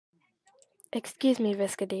Excuse me,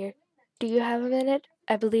 Visca dear. Do you have a minute?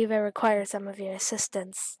 I believe I require some of your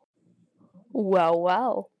assistance.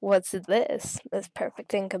 Well, what's this? Miss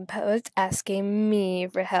Perfect and Composed asking me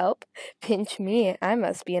for help? Pinch me, I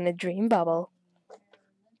must be in a dream bubble.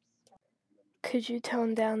 Could you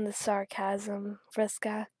tone down the sarcasm,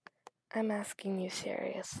 Vriska? I'm asking you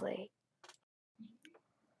seriously.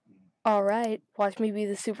 Alright, watch me be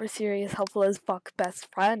the super serious, helpful as fuck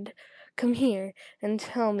best friend. Come here and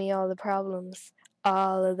tell me all the problems.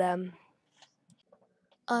 All of them.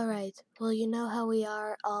 Alright, well, you know how we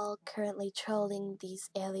are all currently trolling these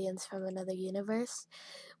aliens from another universe?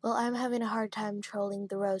 Well, I'm having a hard time trolling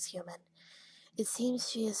the Rose human. It seems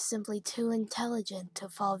she is simply too intelligent to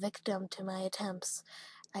fall victim to my attempts.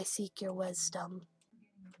 I seek your wisdom.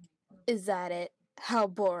 Is that it? How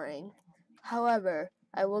boring. However,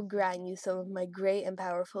 I will grant you some of my great and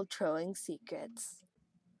powerful trolling secrets.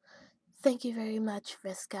 Thank you very much,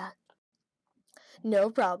 Vriska. No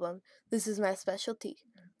problem. This is my specialty.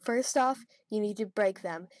 First off, you need to break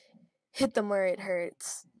them. Hit them where it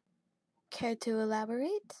hurts. Care to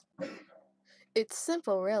elaborate? It's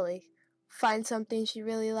simple, really. Find something she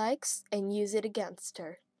really likes and use it against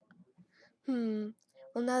her. Well,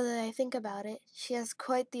 now that I think about it, she has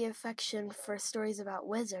quite the affection for stories about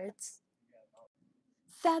wizards.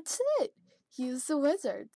 That's it! Use the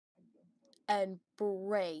wizard. And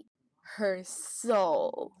break her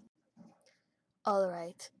soul.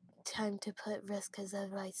 Alright, time to put Vriska's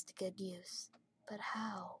advice to good use. But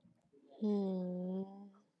how?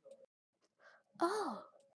 Oh.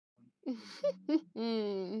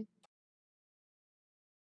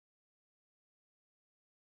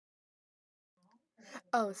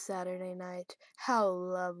 Oh, Saturday night. How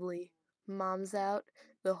lovely. Mom's out.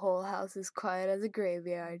 The whole house is quiet as a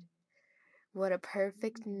graveyard. What a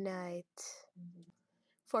perfect night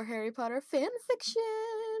for Harry Potter fan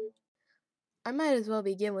fiction. I might as well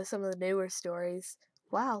begin with some of the newer stories.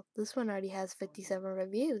 Wow, this one already has 57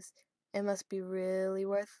 reviews. It must be really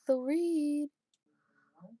worth the read.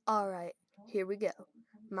 Alright, here we go.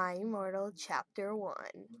 My Immortal Chapter 1.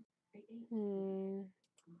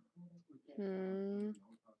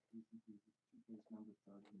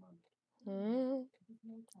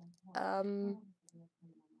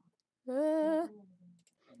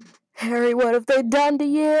 Harry, what have they done to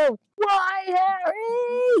you? Why,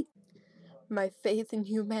 Harry? My faith in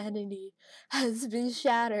humanity has been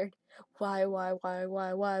shattered. Why?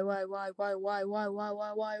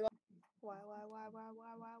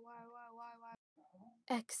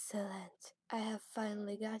 Excellent. I have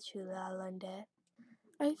finally got you, Lalande.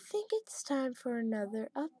 I think it's time for another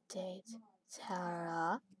update,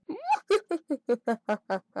 Tara.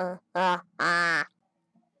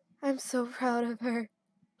 I'm so proud of her.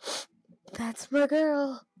 That's my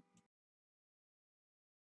girl.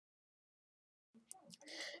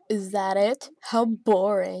 Is that it? How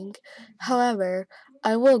boring. However,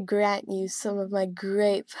 I will grant you some of my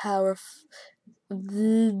great power.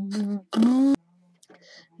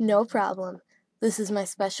 No problem. This is my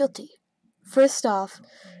specialty. First off,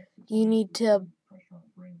 you need to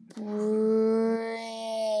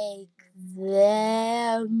break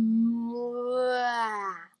them.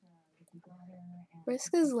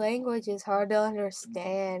 Vriska's language is hard to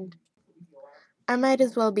understand. I might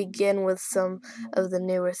as well begin with some of the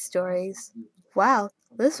newer stories. Wow,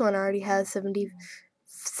 this one already has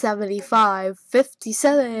 75,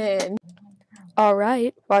 57.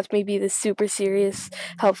 Alright, watch me be the super serious,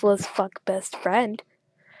 helpful as fuck best friend.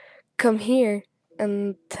 Come here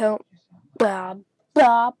and tell. Blah,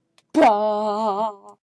 blah, blah.